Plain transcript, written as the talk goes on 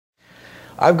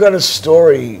I've got a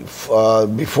story,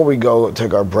 before we go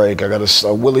take our break, I got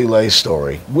a Willi Ley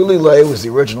story. Willi Ley was the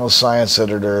original science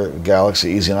editor of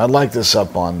Galaxy Easy, and I'd like this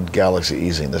up on Galaxy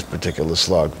Easy in this particular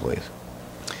slug, please.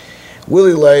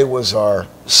 Willi Ley was our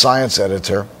science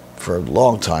editor for a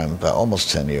long time, about almost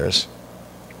 10 years.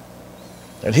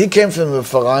 And he came from the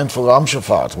Verein for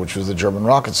Raumschiffahrt, which was the German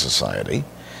Rocket Society.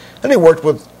 And he worked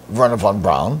with Wener van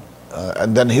Braun.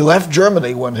 And then he left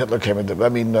Germany when Hitler came into,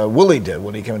 Willy did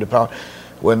when he came into power,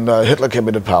 when Hitler came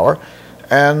into power.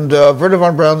 And Wener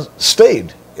van Braun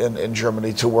stayed in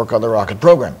Germany to work on the rocket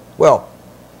program. Well,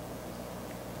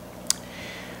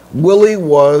 Willy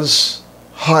was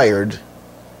hired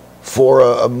for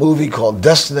a movie called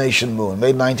Destination Moon,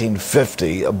 made in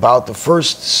 1950, about the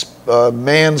first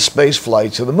manned space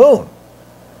flight to the moon,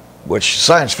 which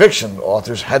science fiction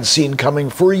authors had seen coming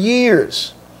for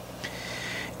years.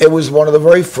 It was one of the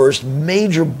very first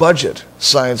major budget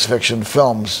science fiction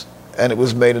films, and it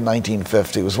was made in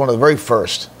 1950. It was one of the very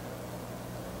first.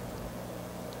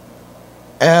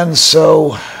 And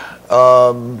so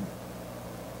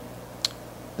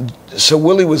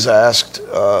Willy was asked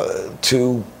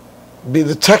to be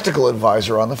the technical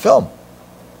advisor on the film.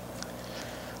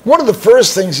 One of the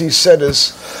first things he said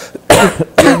is,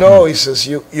 he says,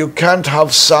 you can't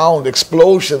have sound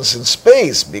explosions in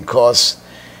space because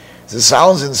the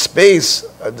sounds in space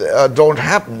don't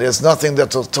happen. There's nothing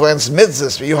that transmits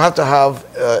this. You have to have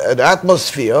an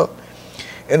atmosphere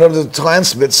in order to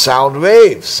transmit sound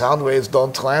waves. Sound waves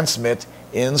don't transmit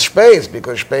in space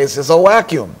because space is a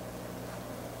vacuum.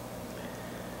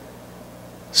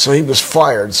 So he was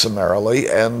fired summarily,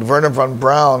 and Wener van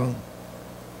Braun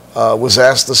was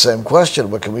asked the same question: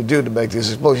 what can we do to make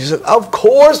these explosions? He said, of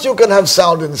course you can have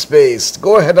sound in space.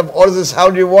 Go ahead and order the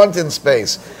sound you want in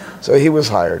space. So he was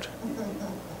hired.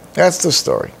 That's the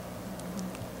story.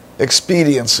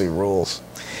 Expediency rules.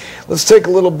 Let's take a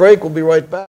little break. We'll be right back.